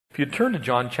If you turn to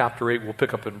John chapter 8, we'll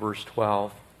pick up in verse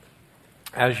 12.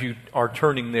 As you are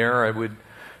turning there, I would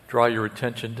draw your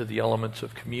attention to the elements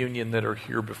of communion that are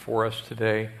here before us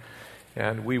today.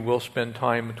 And we will spend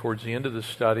time towards the end of the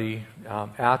study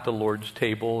at the Lord's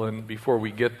table. And before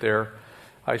we get there,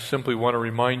 I simply want to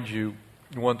remind you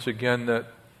once again that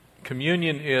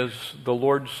communion is the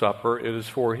Lord's Supper. It is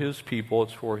for His people.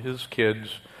 It's for His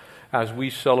kids as we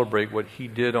celebrate what He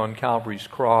did on Calvary's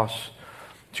cross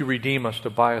to redeem us, to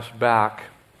buy us back,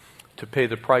 to pay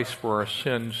the price for our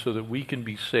sins so that we can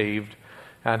be saved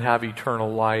and have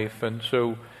eternal life. And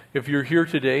so if you're here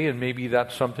today and maybe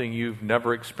that's something you've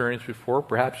never experienced before,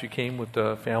 perhaps you came with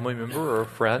a family member or a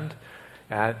friend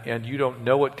and you don't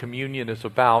know what communion is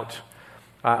about,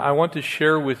 I want to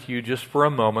share with you just for a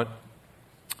moment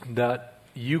that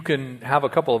you can have a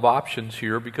couple of options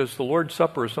here, because the Lord's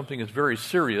Supper is something that's very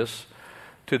serious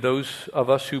to those of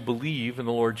us who believe in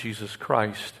the Lord Jesus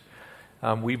Christ.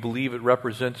 We believe it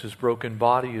represents His broken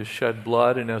body, His shed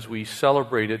blood, and as we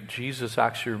celebrate it, Jesus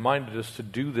actually reminded us to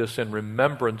do this in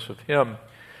remembrance of Him.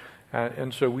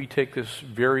 And so we take this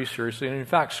very seriously. And in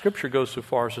fact, Scripture goes so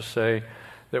far as to say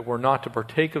that we're not to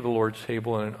partake of the Lord's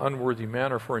table in an unworthy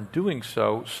manner, for in doing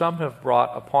so, some have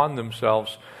brought upon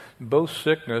themselves both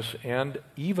sickness and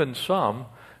even some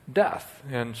death.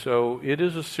 And so it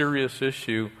is a serious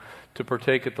issue to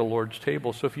partake at the Lord's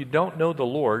table. So if you don't know the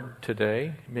Lord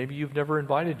today, maybe you've never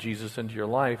invited Jesus into your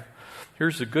life,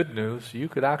 here's the good news. You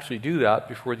could actually do that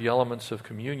before the elements of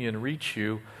communion reach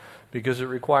you, because it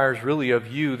requires really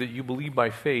of you that you believe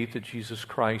by faith that Jesus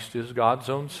Christ is God's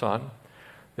own Son,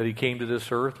 that He came to this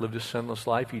earth, lived a sinless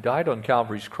life. He died on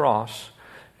Calvary's cross,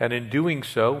 and in doing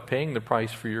so, paying the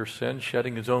price for your sin,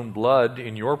 shedding His own blood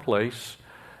in your place,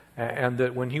 and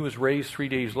that when He was raised 3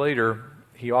 days later,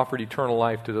 He offered eternal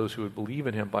life to those who would believe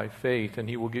in Him by faith, and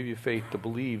He will give you faith to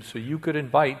believe. So you could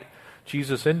invite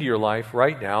Jesus into your life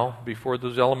right now before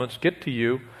those elements get to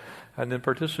you, and then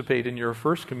participate in your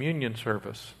first communion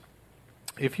service.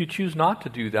 If you choose not to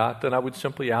do that, then I would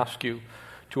simply ask you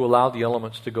to allow the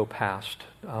elements to go past.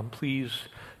 Please,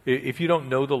 if you don't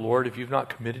know the Lord, if you've not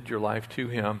committed your life to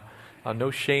Him, no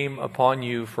shame upon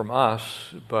you from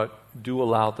us, but do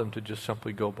allow them to just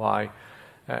simply go by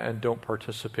and don't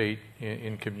participate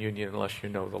in communion unless you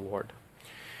know the Lord.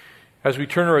 As we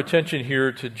turn our attention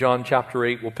here to John chapter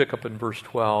 8, we'll pick up in verse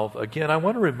 12. Again, I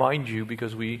want to remind you,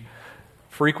 because we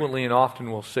frequently and often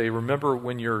will say, remember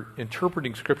when you're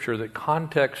interpreting Scripture that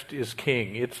context is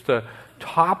king. It's the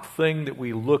top thing that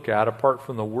we look at apart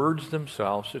from the words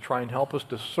themselves to try and help us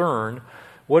discern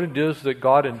what it is that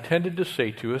God intended to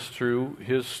say to us through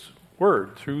His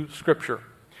Word, through Scripture.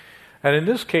 And in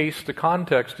this case, the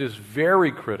context is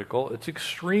very critical. It's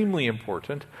extremely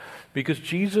important, because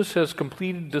Jesus has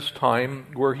completed this time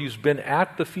where He's been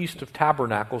at the Feast of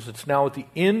Tabernacles. It's now at the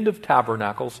end of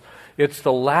Tabernacles. It's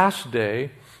the last day,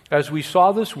 as we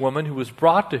saw this woman who was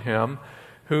brought to Him,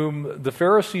 whom the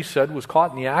Pharisees said was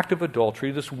caught in the act of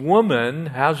adultery. This woman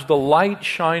has the light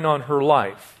shine on her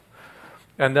life.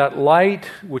 And that light,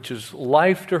 which is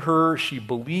life to her, she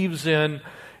believes in,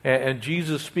 and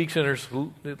Jesus speaks in her,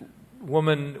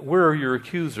 woman, where are your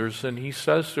accusers? And He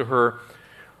says to her,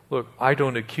 look, I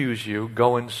don't accuse you.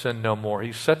 Go and sin no more.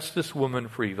 He sets this woman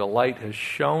free. The light has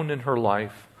shone in her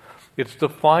life. It's the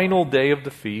final day of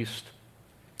the feast.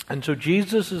 And so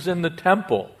Jesus is in the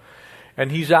temple.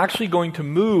 And He's actually going to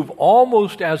move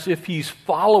almost as if He's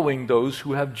following those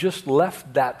who have just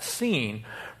left that scene.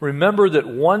 Remember that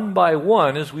one by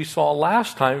one, as we saw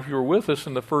last time, if you were with us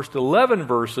in the first 11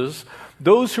 verses,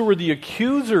 those who were the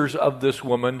accusers of this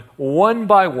woman, one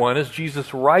by one, as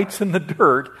Jesus writes in the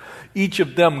dirt, each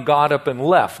of them got up and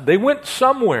left. They went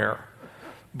somewhere.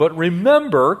 But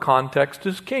remember, context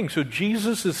is king. So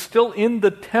Jesus is still in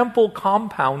the temple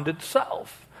compound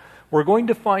itself. We're going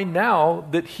to find now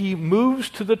that He moves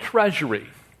to the treasury.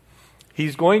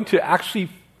 He's going to actually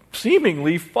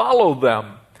seemingly follow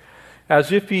them,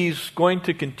 as if He's going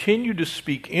to continue to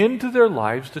speak into their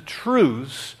lives the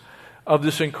truths of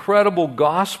this incredible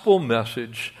gospel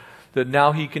message that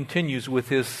now He continues with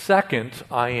His second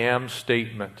I am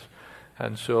statement.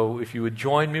 And so if you would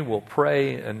join me, we'll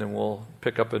pray, and then we'll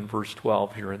pick up in verse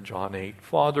 12 here in John 8.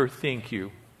 Father, thank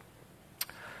You.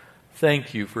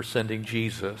 Thank You for sending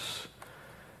Jesus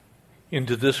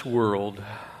into this world,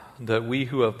 that we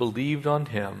who have believed on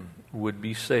Him would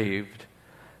be saved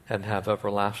and have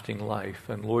everlasting life.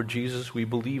 And Lord Jesus, we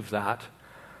believe that.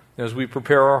 As we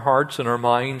prepare our hearts and our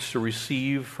minds to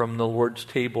receive from the Lord's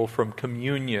table, from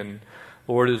communion,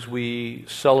 Lord, as we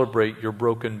celebrate Your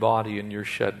broken body and Your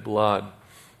shed blood,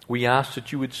 we ask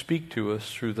that You would speak to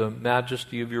us through the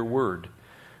majesty of Your word.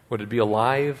 Would it be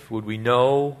alive? Would we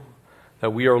know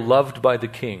that we are loved by the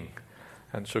King.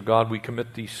 And so, God, we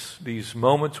commit these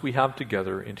moments we have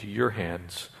together into your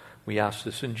hands. We ask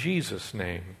this in Jesus'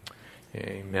 name.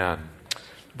 Amen.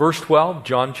 Verse 12,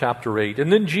 John chapter 8.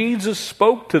 And then Jesus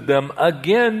spoke to them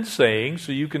again, saying,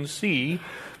 so you can see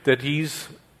that he's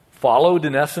followed,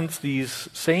 in essence, these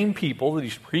same people that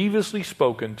he's previously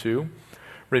spoken to.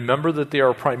 Remember that they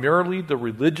are primarily the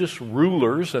religious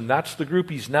rulers, and that's the group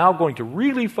he's now going to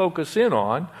really focus in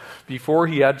on. Before,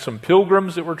 he had some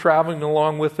pilgrims that were traveling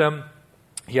along with them.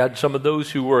 He had some of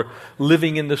those who were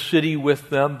living in the city with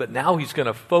them, but now he's going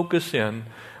to focus in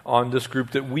on this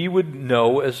group that we would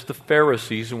know as the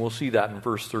Pharisees, and we'll see that in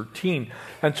verse 13.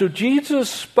 And so Jesus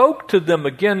spoke to them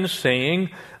again, saying,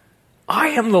 I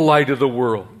am the light of the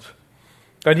world,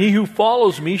 and he who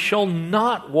follows me shall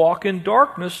not walk in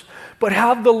darkness, but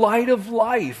have the light of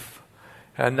life.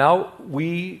 And now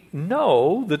we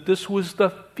know that this was the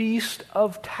Feast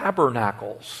of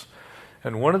Tabernacles.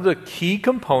 And one of the key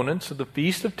components of the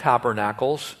Feast of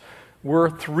Tabernacles were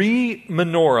 3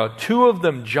 menorah, 2 of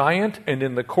them giant and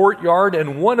in the courtyard,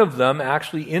 and 1 of them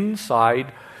actually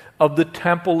inside of the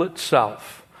temple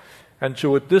itself. And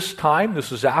so at this time,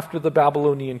 this is after the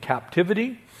Babylonian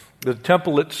captivity, the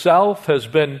temple itself has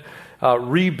been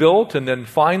rebuilt and then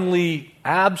finally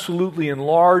absolutely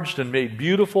enlarged and made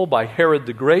beautiful by Herod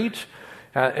the Great.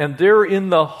 And there in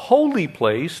the holy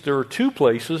place, there are 2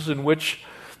 places in which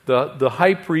the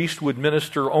high priest would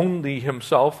minister only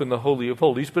himself in the Holy of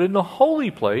Holies. But in the holy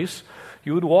place,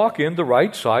 you would walk in the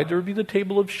right side, there would be the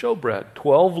table of showbread.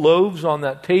 12 loaves on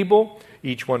that table,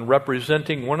 each one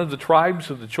representing one of the tribes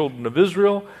of the children of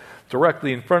Israel,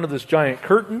 directly in front of this giant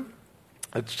curtain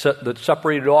that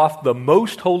separated off the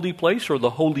most holy place, or the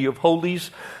Holy of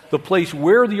Holies, the place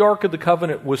where the Ark of the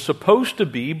Covenant was supposed to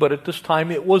be, but at this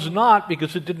time it was not,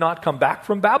 because it did not come back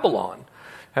from Babylon.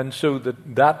 And so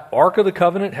that Ark of the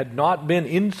Covenant had not been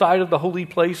inside of the holy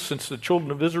place since the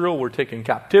children of Israel were taken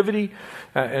captivity.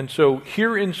 And so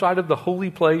here inside of the holy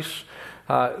place,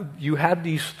 you had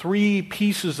these 3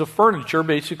 pieces of furniture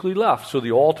basically left. So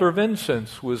the altar of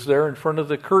incense was there in front of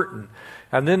the curtain.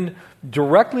 And then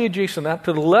directly adjacent to that,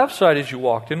 to the left side as you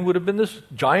walked in, would have been this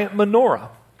giant menorah,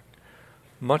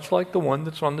 much like the one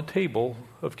that's on the table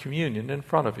of communion in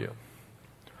front of you.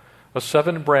 A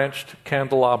 7-branched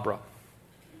candelabra.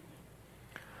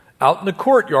 Out in the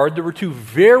courtyard, there were 2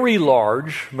 very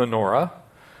large menorah,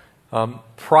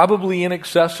 probably in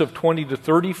excess of 20 to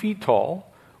 30 feet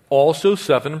tall, also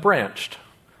 7-branched.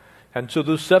 And so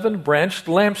those 7-branched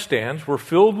lampstands were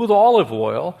filled with olive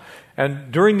oil,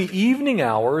 and during the evening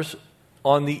hours,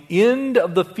 on the end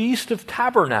of the Feast of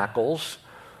Tabernacles,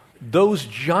 those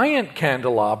giant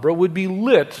candelabra would be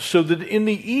lit so that in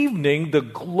the evening, the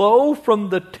glow from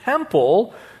the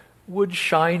temple would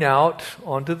shine out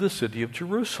onto the city of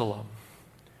Jerusalem.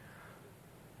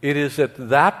 It is at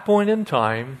that point in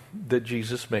time that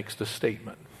Jesus makes the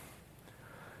statement.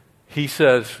 He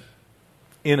says,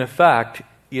 in effect,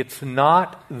 it's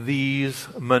not these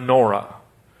menorah.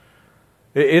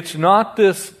 It's not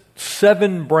this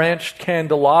 7-branched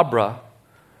candelabra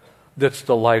that's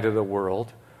the light of the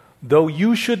world, though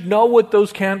you should know what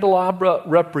those candelabra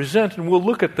represent, and we'll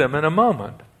look at them in a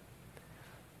moment.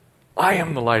 I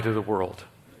am the light of the world.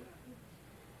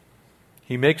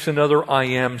 He makes another I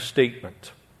am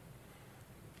statement.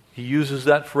 He uses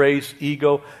that phrase,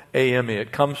 ego eimi.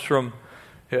 It comes from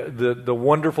the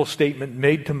wonderful statement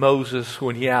made to Moses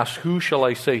when he asked, who shall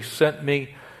I say sent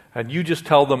me? And you just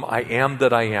tell them, I am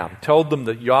that I am. Tell them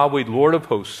that Yahweh, Lord of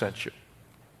hosts, sent you.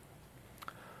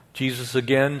 Jesus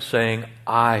again saying,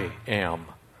 I am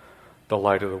the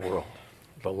light of the world,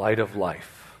 the light of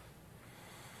life.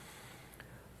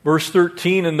 Verse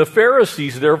 13, and the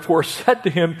Pharisees therefore said to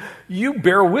him, you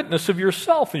bear witness of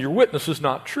yourself, and your witness is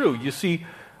not true. You see,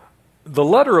 the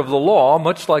letter of the law,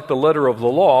 much like the letter of the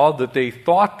law that they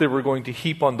thought they were going to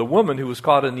heap on the woman who was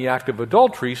caught in the act of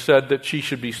adultery, said that she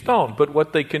should be stoned. But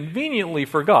what they conveniently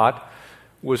forgot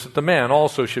was that the man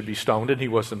also should be stoned, and he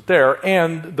wasn't there,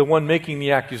 and the one making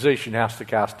the accusation has to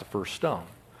cast the first stone.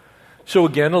 So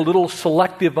again, a little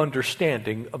selective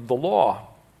understanding of the law.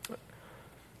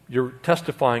 You're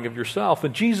testifying of yourself.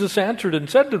 And Jesus answered and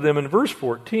said to them in verse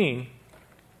 14,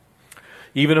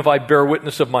 even if I bear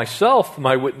witness of myself,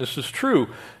 my witness is true,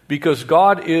 because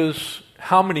God is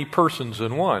how many persons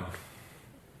in one?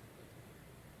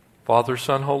 Father,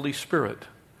 Son, Holy Spirit.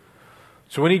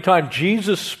 So anytime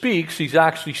Jesus speaks, he's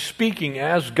actually speaking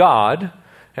as God,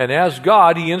 and as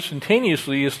God, he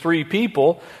instantaneously is 3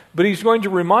 people, but he's going to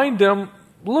remind them,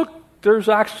 look, there's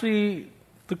actually,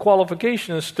 the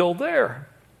qualification is still there.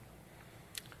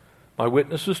 My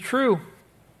witness is true.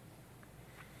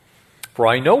 For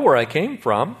I know where I came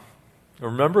from,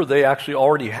 Remember, they actually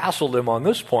already hassled him on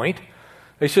this point.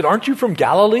 They said, aren't you from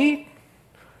Galilee?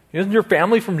 Isn't your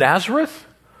family from Nazareth?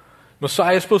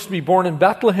 Messiah is supposed to be born in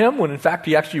Bethlehem, when in fact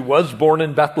he actually was born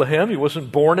in Bethlehem. He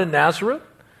wasn't born in Nazareth.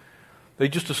 They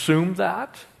just assumed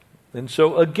that. And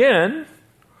so again,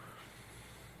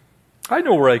 I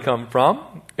know where I come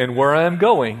from and where I am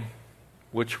going,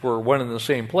 which were one and the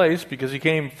same place, because he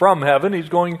came from heaven. He's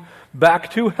going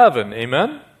back to heaven.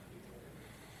 Amen?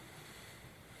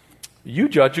 You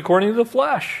judge according to the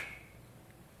flesh,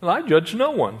 and I judge no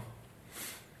one.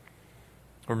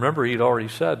 Remember, he'd already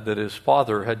said that his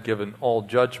Father had given all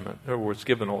judgment, or was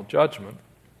given all judgment.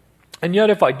 And yet,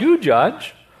 if I do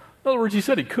judge, in other words, he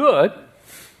said he could,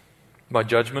 my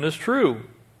judgment is true.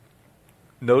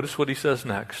 Notice what he says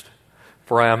next.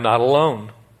 For I am not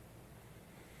alone,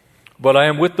 but I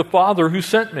am with the Father who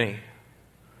sent me.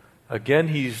 Again,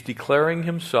 he's declaring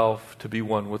himself to be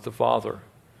one with the Father.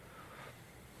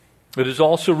 It is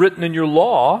also written in your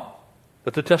law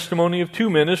that the testimony of two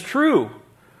men is true.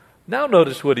 Now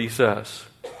notice what he says.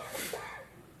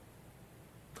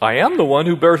 I am the one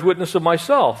who bears witness of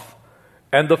myself,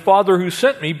 and the Father who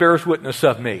sent me bears witness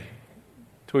of me.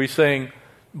 So he's saying,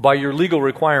 by your legal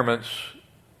requirements,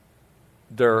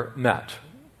 they're met.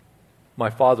 My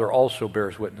Father also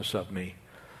bears witness of me.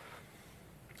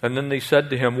 And then they said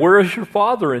to him, where is your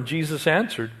Father? And Jesus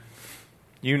answered,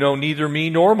 you know neither me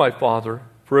nor my Father.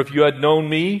 For if you had known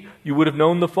me, you would have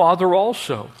known the Father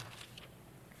also.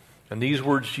 And these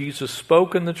words Jesus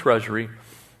spoke in the treasury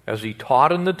as he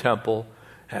taught in the temple,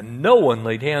 and no one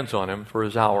laid hands on him, for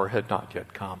his hour had not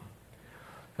yet come.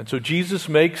 And so Jesus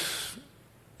makes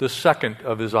the second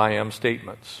of his I am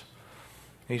statements.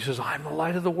 He says, I'm the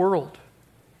light of the world.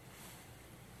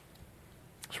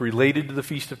 It's related to the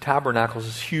Feast of Tabernacles,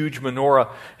 this huge menorah.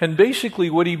 And basically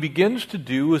what he begins to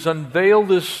do is unveil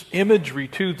this imagery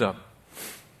to them.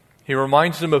 He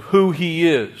reminds them of who he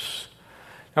is.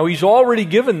 Now, he's already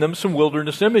given them some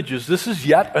wilderness images. This is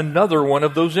yet another one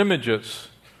of those images.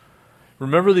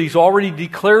 Remember that he's already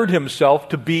declared himself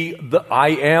to be I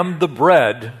am the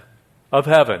bread of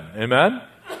heaven. Amen?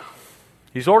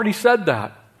 He's already said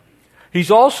that.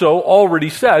 He's also already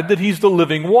said that he's the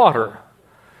living water.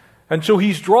 And so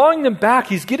he's drawing them back.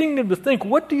 He's getting them to think,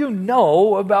 what do you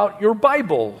know about your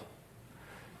Bible?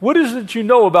 What is it you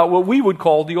know about what we would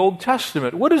call the Old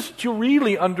Testament? What is it you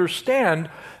really understand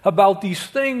about these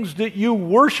things that you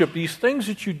worship, these things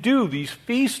that you do, these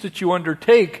feasts that you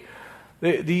undertake,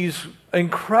 these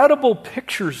incredible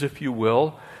pictures, if you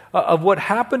will, of what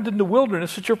happened in the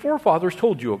wilderness that your forefathers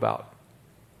told you about?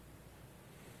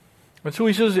 And so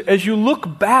he says, as you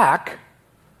look back,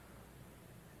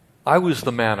 I was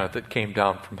the manna that came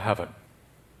down from heaven.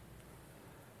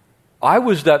 I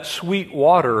was that sweet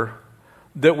water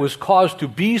that was caused to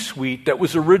be sweet, that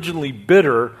was originally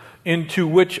bitter, into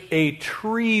which a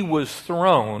tree was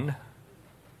thrown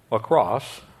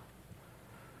across.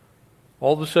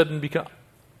 All of a sudden,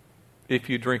 if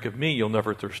you drink of me, you'll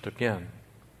never thirst again.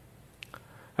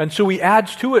 And so he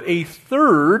adds to it a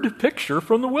third picture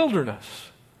from the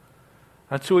wilderness.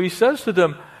 And so he says to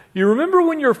them, you remember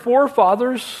when your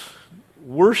forefathers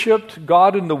worshipped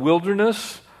God in the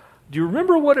wilderness? Do you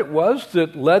remember what it was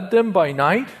that led them by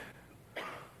night?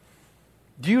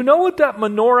 Do you know what that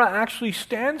menorah actually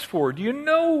stands for? Do you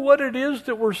know what it is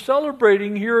that we're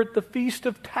celebrating here at the Feast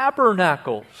of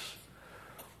Tabernacles?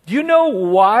 Do you know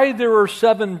why there are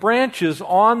 7 branches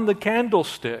on the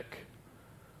candlestick?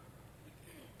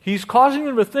 He's causing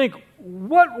them to think,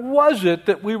 what was it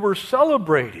that we were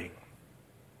celebrating?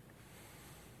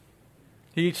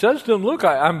 He says to them, look,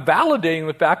 I'm validating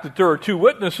the fact that there are 2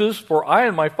 witnesses, for I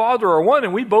and my Father are one,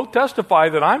 and we both testify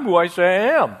that I'm who I say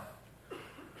I am.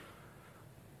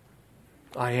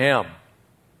 I am.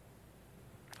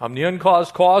 I'm the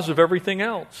uncaused cause of everything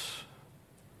else.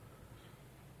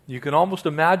 You can almost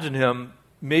imagine him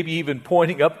maybe even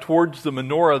pointing up towards the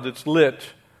menorah that's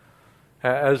lit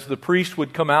as the priest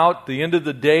would come out at the end of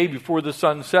the day before the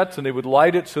sun sets, and they would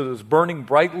light it so that it was burning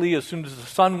brightly as soon as the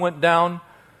sun went down.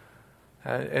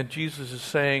 And Jesus is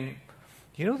saying,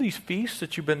 you know these feasts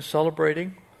that you've been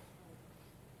celebrating?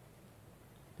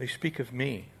 They speak of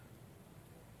me.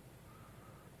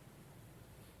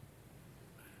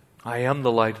 I am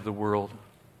the light of the world.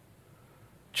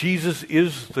 Jesus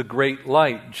is the great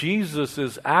light. Jesus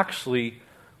is actually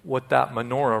what that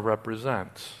menorah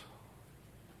represents.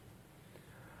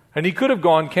 And he could have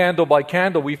gone candle by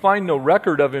candle. We find no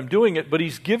record of him doing it, but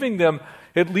he's giving them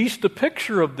at least a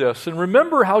picture of this. And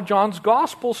remember how John's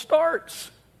gospel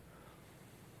starts.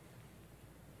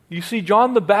 You see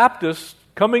John the Baptist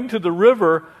coming to the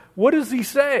river. What does he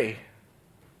say?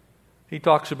 He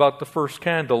talks about the first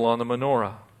candle on the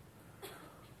menorah.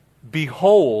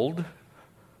 Behold,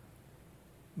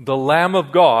 the Lamb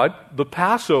of God, the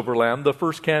Passover lamb, the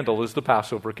first candle is the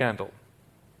Passover candle.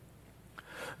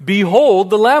 Behold,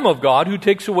 the Lamb of God who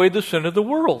takes away the sin of the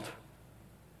world.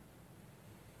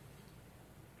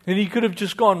 And he could have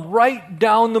just gone right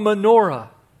down the menorah.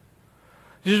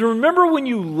 Do you remember when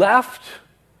you left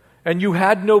and you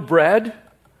had no bread?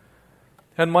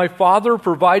 And my Father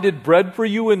provided bread for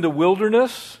you in the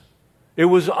wilderness? It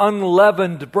was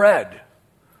unleavened bread.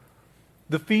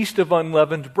 The Feast of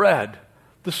Unleavened Bread,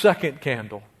 the second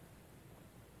candle.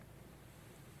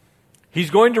 He's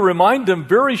going to remind them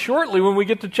very shortly when we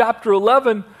get to chapter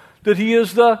 11 that he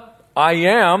is the I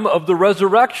am of the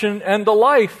resurrection and the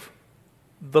life,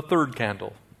 the third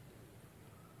candle.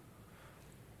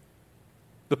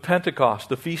 The Pentecost,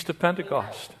 the Feast of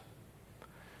Pentecost.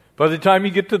 By the time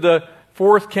you get to the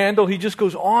fourth candle, he just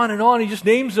goes on and on. He just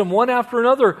names them one after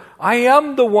another. I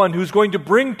am the one who's going to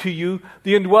bring to you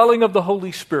the indwelling of the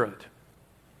Holy Spirit.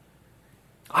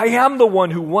 I am the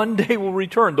one who one day will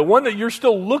return. The one that you're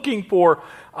still looking for.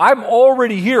 I'm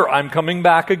already here. I'm coming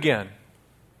back again.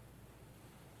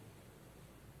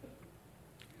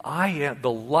 I am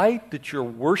the light that you're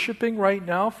worshiping right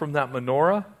now from that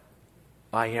menorah.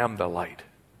 I am the light.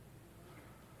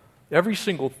 Every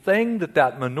single thing that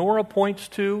menorah points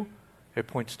to, it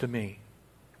points to me.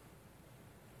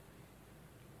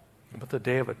 But the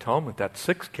Day of Atonement, that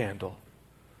sixth candle,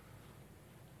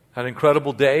 that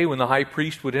incredible day when the high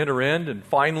priest would enter in and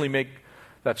finally make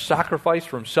that sacrifice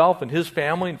for himself and his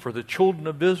family and for the children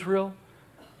of Israel.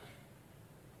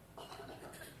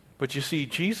 But you see,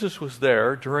 Jesus was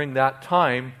there during that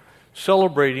time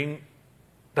celebrating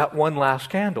that one last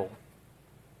candle.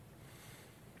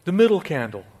 The middle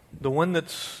candle, the one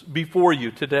that's before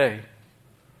you today.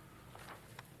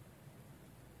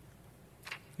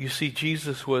 You see,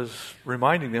 Jesus was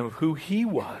reminding them of who he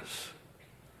was.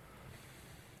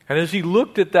 And as he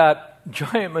looked at that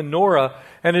giant menorah,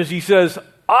 and as he says,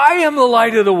 I am the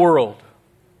light of the world,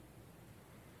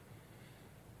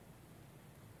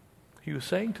 he was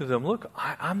saying to them, look,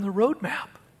 I'm the roadmap.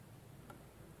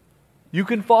 You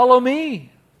can follow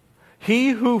me. He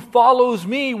who follows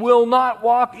me will not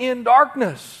walk in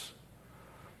darkness.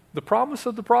 The promise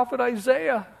of the prophet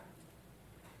Isaiah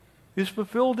is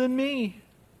fulfilled in me.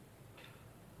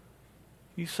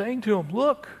 He's saying to him,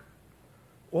 look,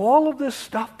 all of this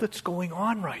stuff that's going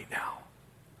on right now,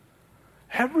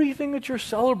 everything that you're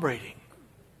celebrating,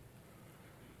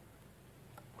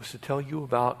 was to tell you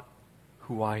about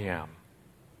who I am.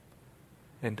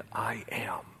 And I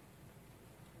am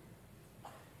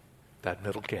that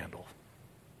middle candle.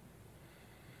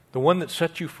 The one that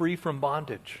set you free from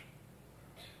bondage.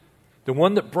 The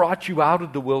one that brought you out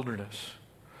of the wilderness.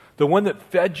 The one that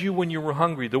fed you when you were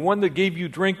hungry. The one that gave you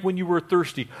drink when you were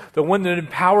thirsty. The one that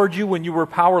empowered you when you were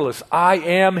powerless. I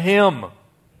am him.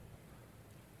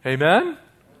 Amen?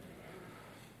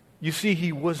 You see,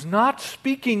 he was not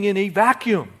speaking in a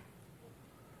vacuum.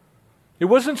 It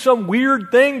wasn't some weird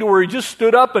thing to where he just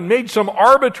stood up and made some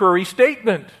arbitrary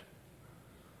statement.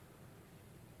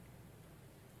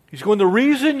 He's going, the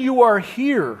reason you are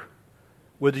here,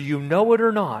 whether you know it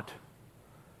or not,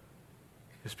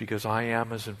 is because I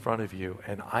am is in front of you,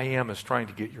 and I am is trying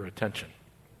to get your attention.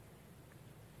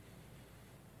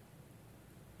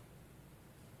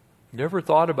 You ever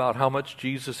thought about how much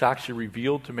Jesus actually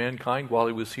revealed to mankind while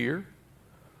he was here?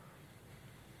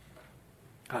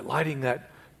 Lighting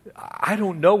that, I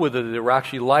don't know whether they were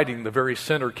actually lighting the very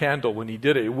center candle when he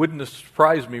did it. It wouldn't have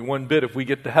surprised me one bit if we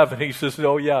get to heaven. He says,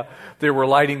 oh yeah, they were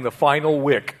lighting the final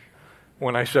wick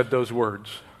when I said those words.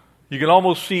 You can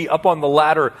almost see up on the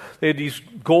ladder, they had these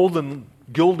golden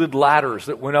gilded ladders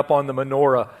that went up on the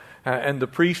menorah, and the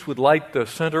priest would light the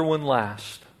center one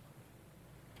last.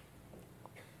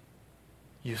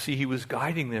 You see, he was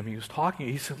guiding them. He was talking.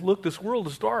 He said, look, this world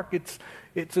is dark.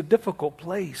 It's a difficult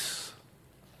place.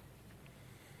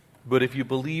 But if you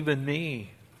believe in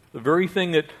me, the very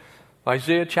thing that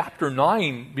Isaiah chapter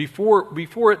 9,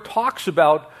 before it talks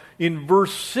about in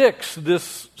verse 6,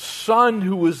 this son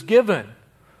who was given,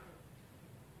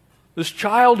 this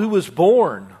child who was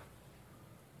born,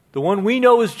 the one we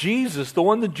know as Jesus, the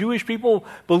one the Jewish people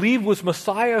believed was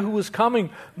Messiah who was coming,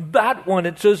 that one,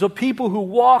 it says, a people who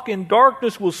walk in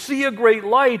darkness will see a great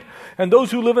light, and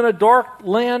those who live in a dark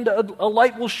land, a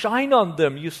light will shine on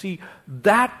them. You see,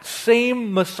 that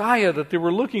same Messiah that they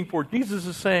were looking for, Jesus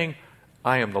is saying,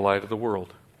 I am the light of the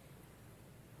world.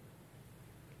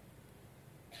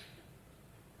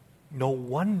 No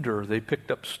wonder they picked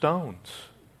up stones.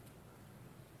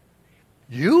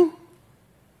 You?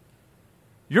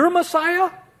 You're a Messiah?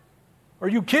 Are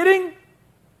you kidding?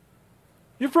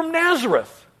 You're from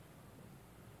Nazareth.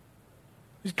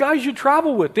 These guys you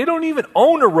travel with, they don't even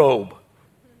own a robe.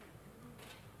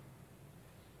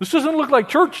 This doesn't look like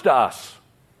church to us.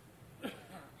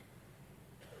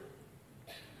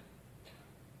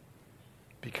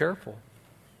 Be careful.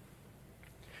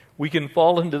 We can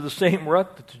fall into the same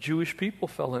rut that the Jewish people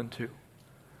fell into.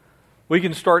 We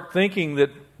can start thinking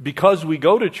that because we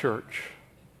go to church,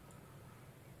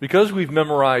 because we've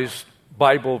memorized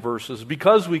Bible verses,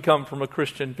 because we come from a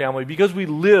Christian family, because we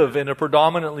live in a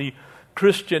predominantly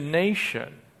Christian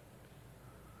nation,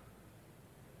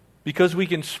 because we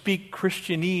can speak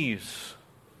Christianese,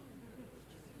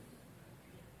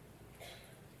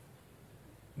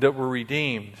 that we're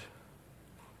redeemed.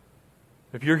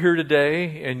 If you're here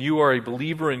today and you are a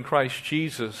believer in Christ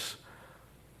Jesus,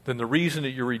 then the reason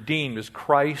that you're redeemed is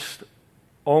Christ's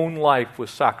own life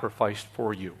was sacrificed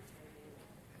for you.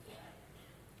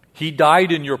 He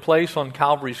died in your place on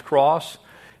Calvary's cross,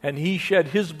 and He shed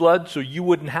His blood so you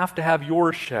wouldn't have to have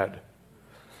yours shed.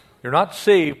 You're not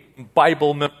saved from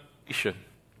Bible memorization.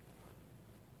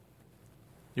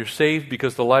 You're saved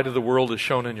because the light of the world is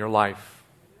shown in your life,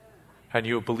 and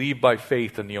you have believed by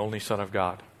faith in the only Son of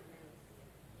God.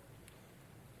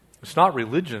 It's not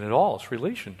religion at all, it's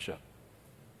relationship.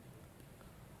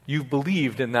 You've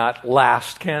believed in that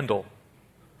last candle.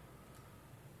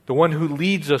 The one who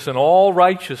leads us in all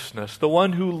righteousness, the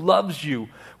one who loves you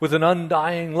with an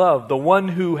undying love, the one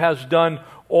who has done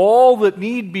all that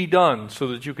need be done so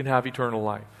that you can have eternal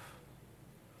life.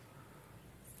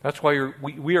 That's why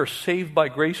we are saved by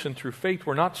grace and through faith.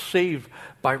 We're not saved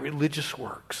by religious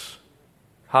works.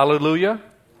 Hallelujah.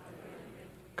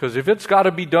 Because if it's got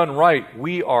to be done right,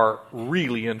 we are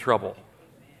really in trouble.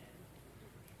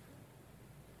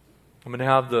 I'm going to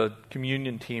have the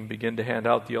communion team begin to hand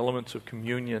out the elements of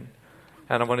communion.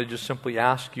 And I want to just simply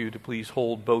ask you to please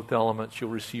hold both elements. You'll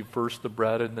receive first the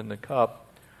bread and then the cup.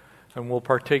 And we'll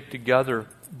partake together.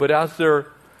 But as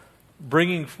they're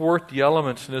bringing forth the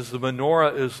elements and as the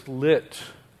menorah is lit,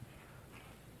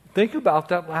 think about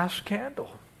that last candle.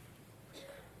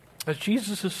 As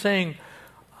Jesus is saying,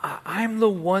 I'm the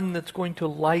one that's going to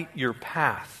light your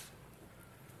path.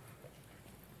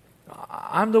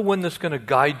 I'm the one that's going to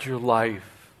guide your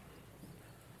life.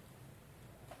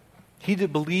 He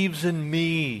that believes in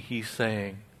me, He's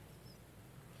saying,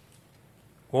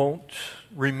 won't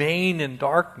remain in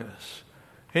darkness.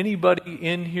 Anybody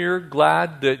in here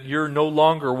glad that you're no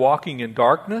longer walking in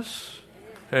darkness?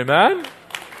 Amen?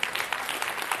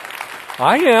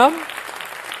 I am.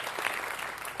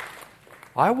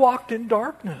 I walked in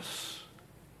darkness.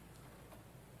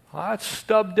 I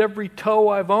stubbed every toe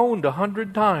I've owned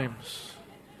 100 times.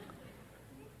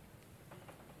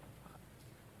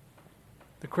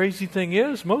 The crazy thing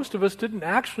is, most of us didn't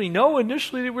actually know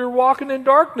initially that we were walking in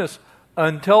darkness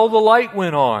until the light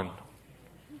went on.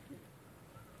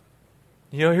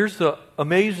 You know, here's the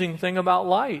amazing thing about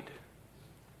light.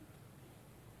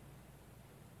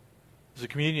 As the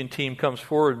communion team comes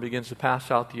forward and begins to pass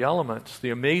out the elements, the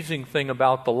amazing thing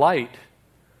about the light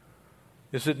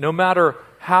is that no matter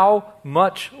how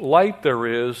much light there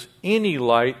is, any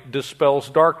light dispels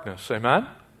darkness. Amen?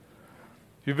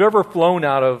 If you've ever flown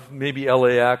out of maybe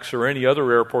LAX or any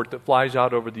other airport that flies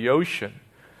out over the ocean,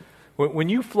 when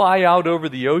you fly out over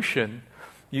the ocean,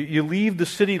 you leave the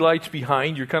city lights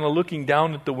behind. You're kind of looking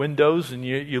down at the windows, and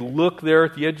you look there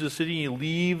at the edge of the city, and you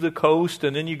leave the coast,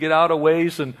 and then you get out a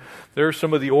ways, and there's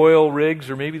some of the oil rigs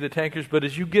or maybe the tankers. But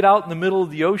as you get out in the middle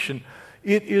of the ocean,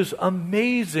 it is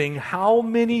amazing how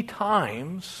many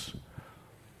times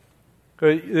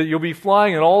you'll be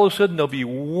flying, and all of a sudden there'll be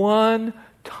one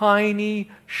tiny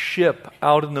ship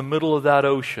out in the middle of that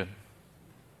ocean.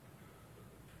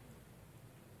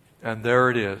 And there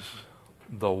it is,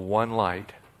 the one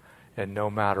light. And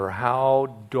no matter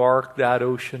how dark that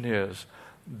ocean is,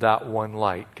 that one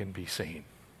light can be seen.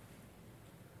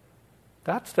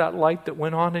 That's that light that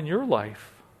went on in your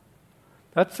life.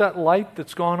 That's that light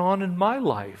that's gone on in my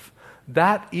life.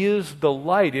 That is the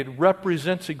light. It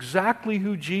represents exactly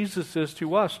who Jesus is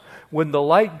to us. When the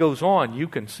light goes on, you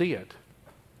can see it.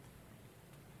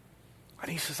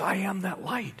 And He says, I am that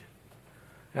light.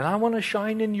 And I want to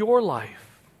shine in your life.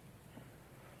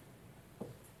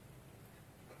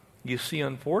 You see,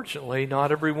 unfortunately,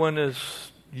 not everyone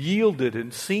has yielded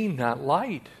and seen that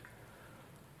light.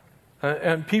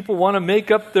 And people want to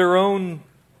make up their own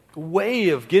way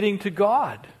of getting to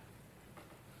God.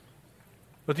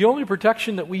 But the only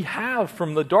protection that we have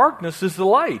from the darkness is the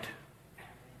light.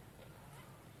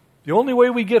 The only way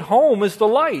we get home is the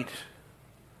light.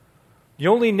 The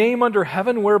only name under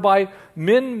heaven whereby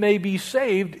men may be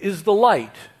saved is the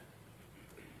light.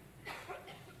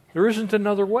 There isn't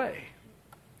another way.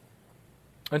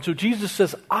 And so Jesus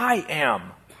says, I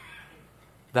am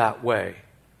that way.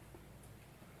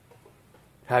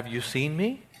 Have you seen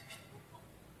me?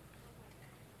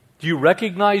 Do you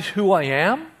recognize who I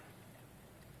am?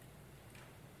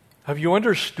 Have you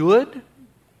understood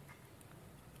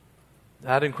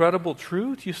that incredible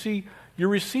truth? You see, you're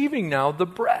receiving now the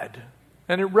bread,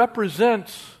 and it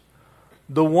represents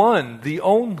the one, the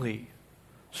only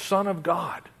Son of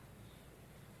God,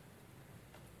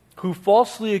 who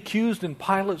falsely accused in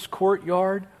Pilate's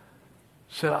courtyard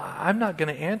said, I'm not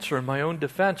going to answer in my own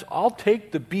defense. I'll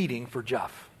take the beating for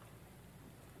Jeff.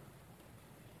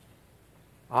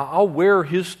 I'll wear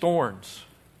his thorns.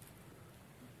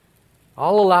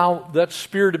 I'll allow that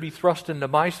spear to be thrust into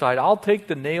my side. I'll take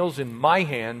the nails in my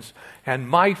hands and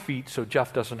my feet so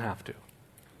Jeff doesn't have to.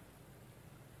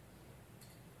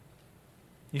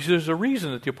 You see, there's a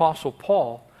reason that the Apostle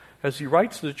Paul, as he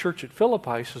writes to the church at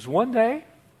Philippi, says, one day,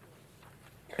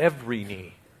 every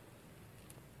knee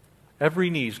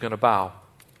is going to bow,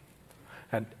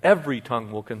 and every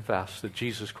tongue will confess that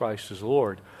Jesus Christ is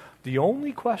Lord. The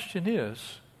only question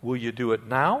is, will you do it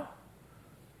now,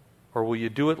 or will you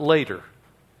do it later?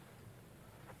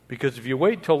 Because if you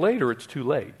wait till later, it's too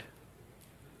late.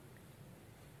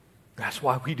 That's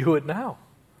why we do it now.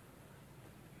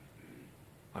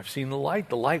 I've seen the light.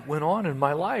 The light went on in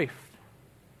my life.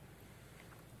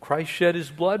 Christ shed his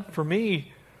blood for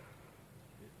me.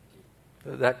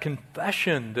 That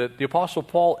confession that the Apostle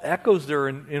Paul echoes there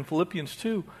in Philippians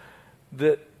 2,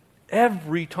 that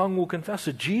every tongue will confess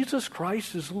that Jesus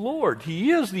Christ is Lord.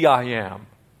 He is the I am.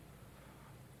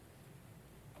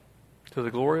 To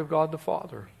the glory of God the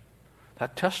Father.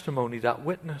 That testimony, that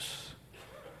witness.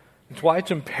 It's why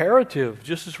it's imperative,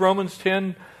 just as Romans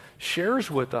 10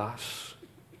 shares with us.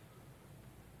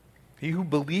 He who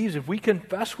believes, if we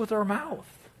confess with our mouth,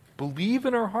 believe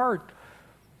in our heart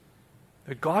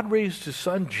that God raised his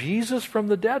Son Jesus from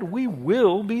the dead, we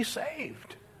will be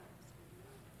saved.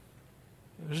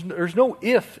 There's no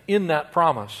if in that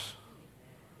promise.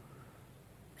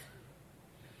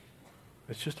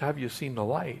 It's just, have you seen the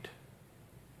light?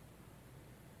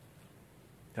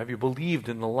 Have you believed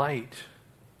in the light?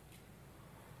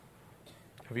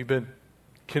 Have you been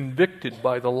convicted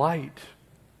by the light?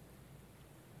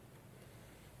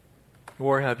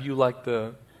 Or have you, like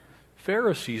the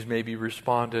Pharisees, maybe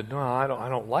responded, no, I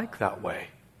don't like that way.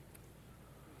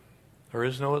 There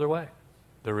is no other way.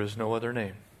 There is no other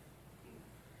name.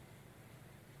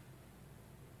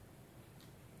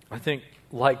 I think,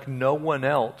 like no one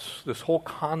else, this whole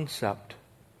concept,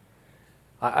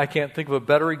 I can't think of a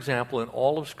better example in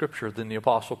all of Scripture than the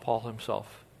Apostle Paul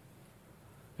himself,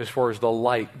 as far as the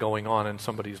light going on in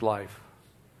somebody's life.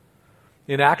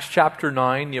 In Acts chapter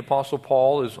 9, the Apostle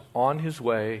Paul is on his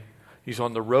way. He's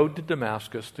on the road to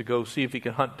Damascus to go see if he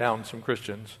can hunt down some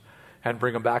Christians and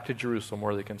bring them back to Jerusalem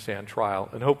where they can stand trial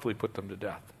and hopefully put them to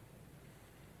death.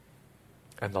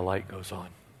 And the light goes on.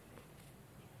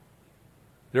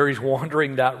 There he's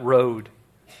wandering that road.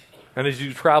 And as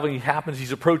he's traveling,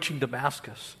 he's approaching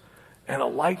Damascus. And a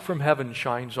light from heaven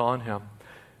shines on him.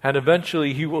 And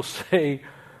eventually he will say,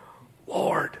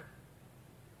 Lord,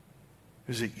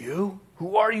 is it you?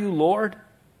 Who are you, Lord?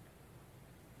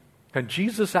 And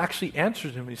Jesus actually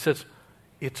answers him. He says,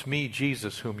 it's me,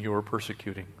 Jesus, whom you are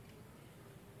persecuting.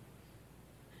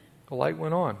 The light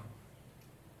went on.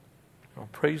 Well,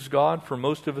 praise God for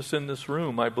most of us in this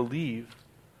room, I believe.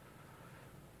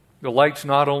 The light's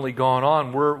not only gone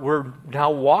on, we're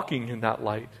now walking in that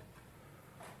light.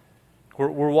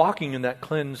 We're walking in that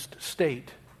cleansed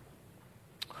state.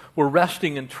 We're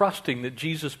resting and trusting that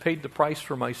Jesus paid the price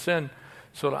for my sin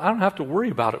so that I don't have to worry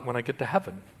about it when I get to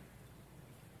heaven.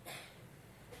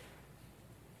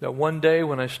 That one day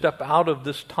when I step out of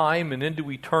this time and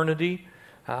into eternity,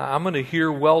 I'm going to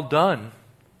hear, well done.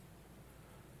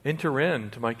 Enter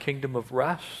into my kingdom of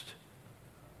rest.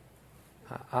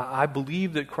 I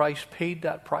believe that Christ paid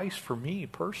that price for me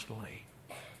personally.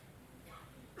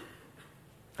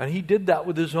 And he did that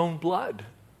with his own blood.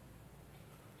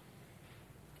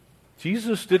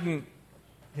 Jesus didn't,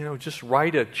 just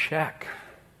write a check.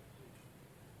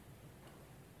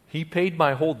 He paid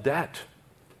my whole debt.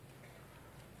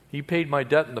 He paid my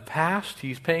debt in the past.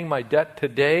 He's paying my debt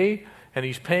today. And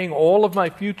he's paying all of my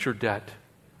future debt.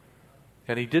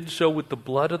 And he did so with the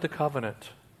blood of the covenant.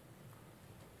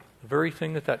 The very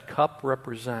thing that cup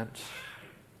represents.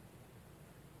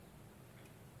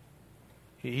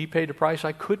 He paid a price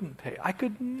I couldn't pay. I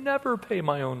could never pay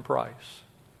my own price.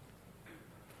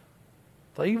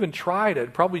 If I even tried,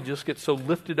 I'd probably just get so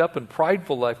lifted up and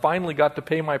prideful that I finally got to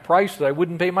pay my price that I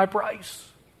wouldn't pay my price.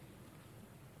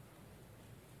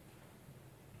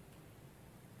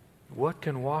 What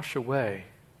can wash away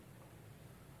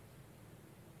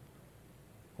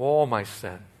All my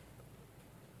sin.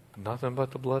 Nothing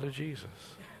but the blood of Jesus.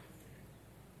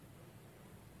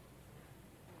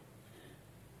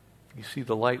 You see,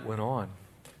 the light went on.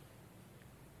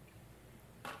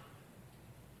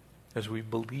 As we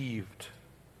believed,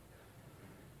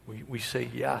 we say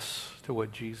yes to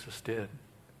what Jesus did.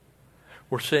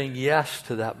 We're saying yes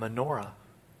to that menorah.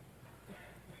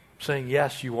 Saying,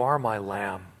 yes, you are my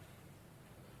lamb.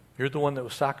 You're the one that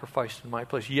was sacrificed in my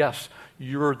place. Yes,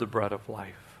 you're the bread of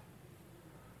life.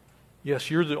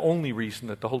 Yes, you're the only reason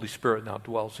that the Holy Spirit now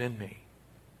dwells in me.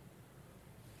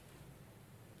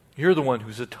 You're the one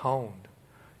who's atoned.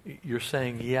 You're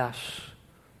saying yes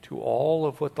to all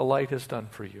of what the light has done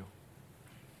for you.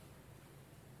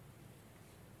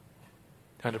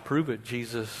 And to prove it,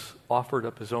 Jesus offered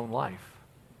up his own life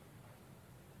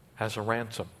as a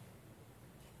ransom.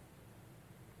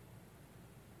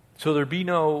 So there be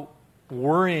no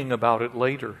worrying about it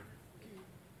later.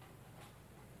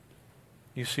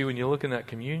 You see, when you look in that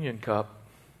communion cup,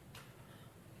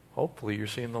 hopefully you're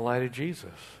seeing the light of Jesus.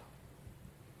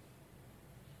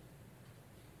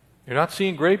 You're not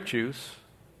seeing grape juice.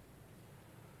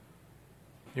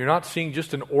 You're not seeing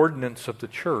just an ordinance of the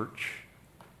church.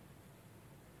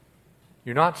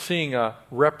 You're not seeing a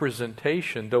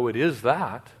representation, though it is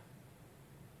that.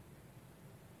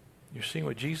 You're seeing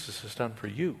what Jesus has done for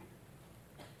you.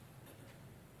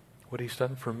 What he's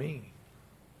done for me.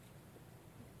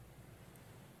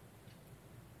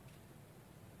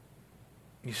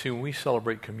 You see, when we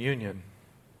celebrate communion,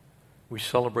 we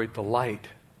celebrate the light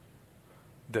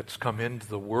that's come into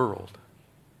the world,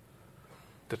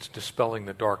 that's dispelling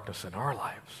the darkness in our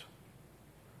lives,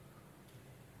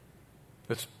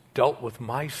 that's dealt with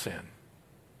my sin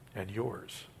and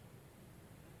yours,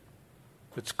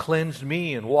 that's cleansed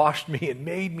me and washed me and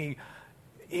made me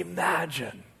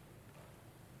imagine.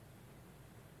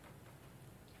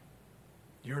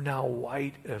 You're now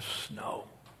white as snow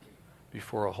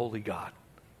before a holy God.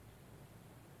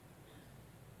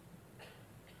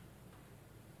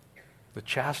 The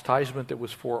chastisement that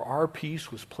was for our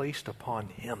peace was placed upon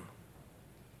him.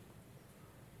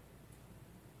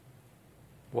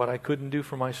 What I couldn't do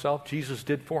for myself, Jesus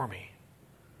did for me.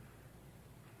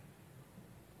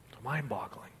 It's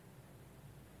mind-boggling.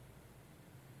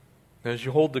 As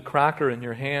you hold the cracker in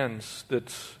your hands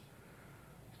that's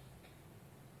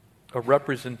a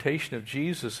representation of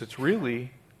Jesus, it's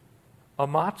really a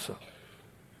matzah.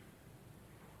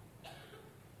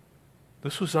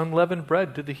 This was unleavened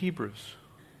bread to the Hebrews.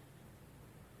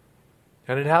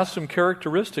 And it has some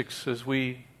characteristics as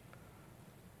we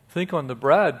think on the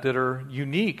bread that are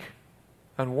unique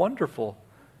and wonderful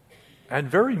and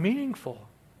very meaningful.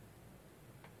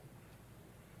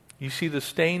 You see, the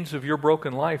stains of your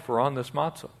broken life are on this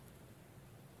matzah.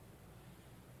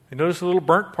 You notice the little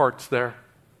burnt parts there.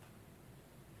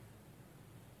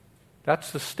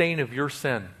 That's the stain of your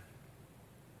sin.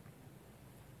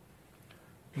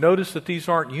 Notice that these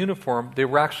aren't uniform, they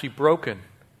were actually broken.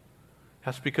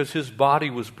 That's because his body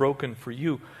was broken for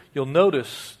you. You'll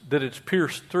notice that it's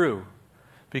pierced through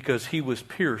because he was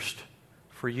pierced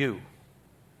for you.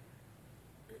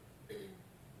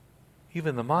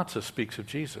 Even the matzah speaks of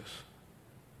Jesus.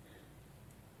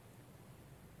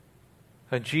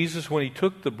 And Jesus, when he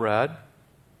took the bread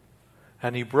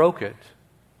and he broke it,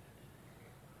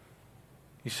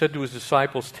 he said to his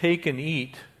disciples, "Take and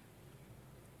eat,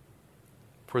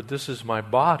 for this is my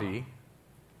body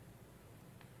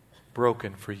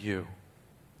broken for you."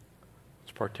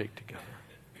 Let's partake together.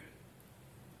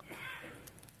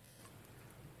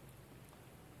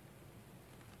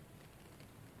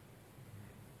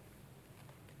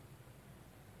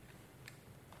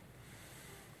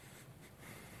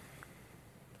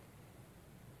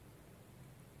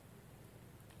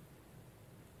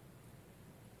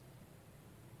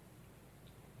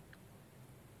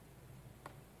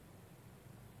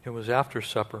 It was after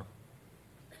supper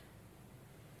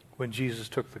when Jesus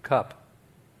took the cup.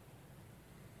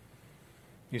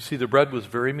 You see, the bread was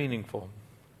very meaningful.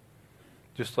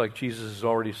 Just like Jesus has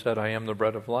already said, "I am the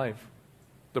bread of life."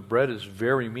 The bread is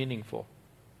very meaningful.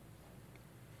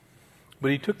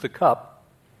 But he took the cup,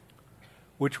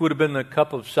 which would have been the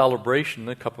cup of celebration,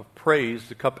 the cup of praise,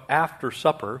 the cup after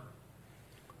supper,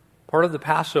 part of the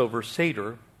Passover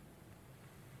Seder,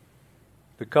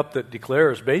 the cup that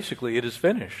declares basically it is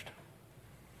finished.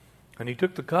 And he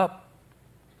took the cup.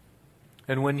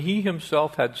 And when he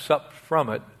himself had supped from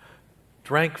it,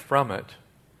 drank from it,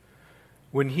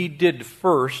 when he did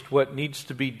first what needs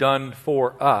to be done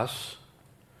for us,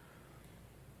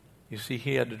 you see,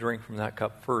 he had to drink from that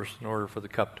cup first in order for the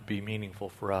cup to be meaningful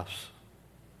for us.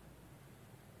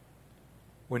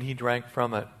 When he drank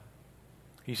from it,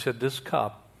 he said, "This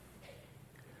cup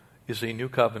is a new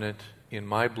covenant in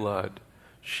my blood,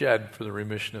 shed for the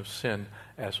remission of sin.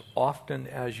 As often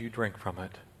as you drink from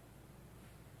it,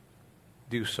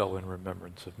 do so in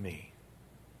remembrance of me.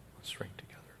 Let's drink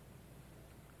together.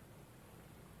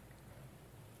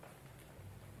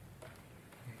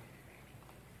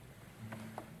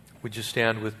 Would you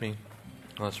stand with me?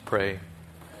 Let's pray.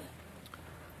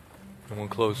 And we'll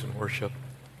close in worship.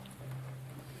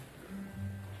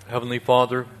 Heavenly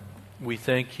Father, we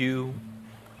thank you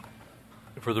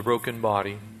for the broken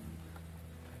body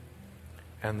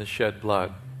and the shed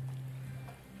blood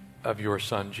of your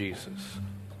Son, Jesus,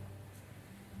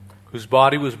 whose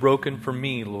body was broken for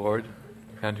me, Lord,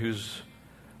 and whose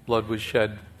blood was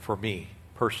shed for me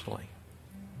personally.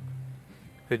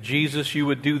 That Jesus, you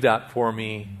would do that for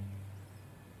me,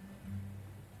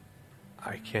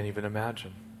 I can't even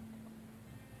imagine.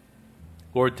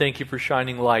 Lord, thank you for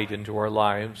shining light into our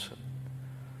lives,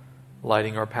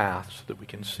 lighting our paths so that we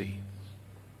can see.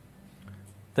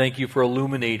 Thank you for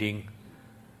illuminating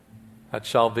that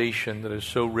salvation that is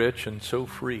so rich and so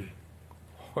free.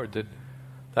 Lord,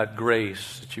 that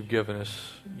grace that you've given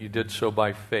us, you did so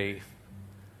by faith,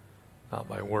 not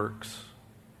by works.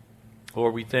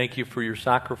 Lord, we thank you for your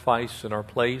sacrifice in our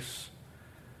place.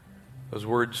 Those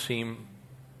words seem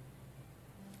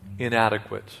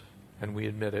inadequate, and we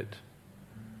admit it.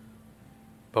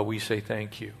 But we say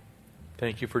thank you.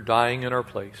 Thank you for dying in our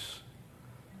place.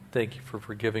 Thank you for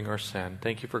forgiving our sin.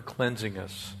 Thank you for cleansing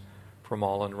us from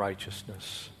all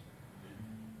unrighteousness.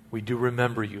 We do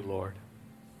remember you, Lord.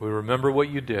 We remember what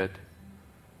you did,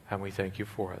 and we thank you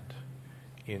for it.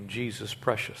 In Jesus'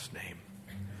 precious name,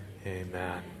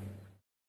 amen.